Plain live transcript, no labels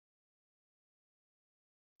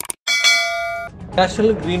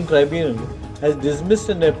National Green Tribunal has dismissed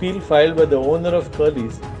an appeal filed by the owner of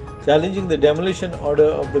Curlies challenging the demolition order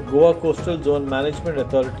of the Goa Coastal Zone Management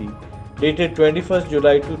Authority dated 21st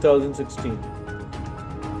July 2016.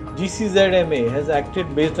 GCZMA has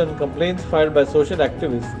acted based on complaints filed by social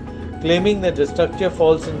activists claiming that the structure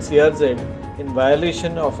falls in CRZ in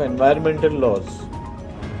violation of environmental laws.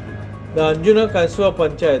 The Anjuna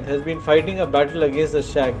Panchayat has been fighting a battle against the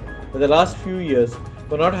shack for the last few years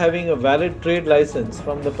for not having a valid trade license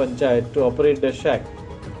from the Panchayat to operate the shack.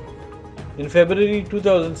 In February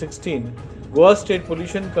 2016, Goa State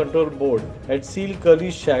Pollution Control Board had sealed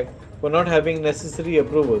Curlies shack for not having necessary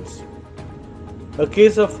approvals. A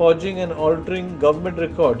case of forging and altering government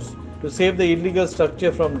records to save the illegal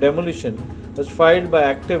structure from demolition was filed by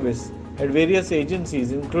activists at various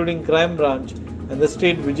agencies including Crime Branch and the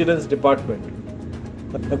State Vigilance Department.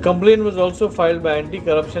 A complaint was also filed by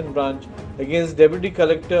Anti-Corruption Branch against Deputy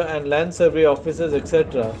Collector and Land Survey officers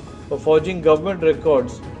etc. for forging government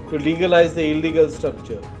records to legalize the illegal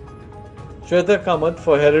structure. Shweta Kamath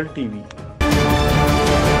for Herald TV.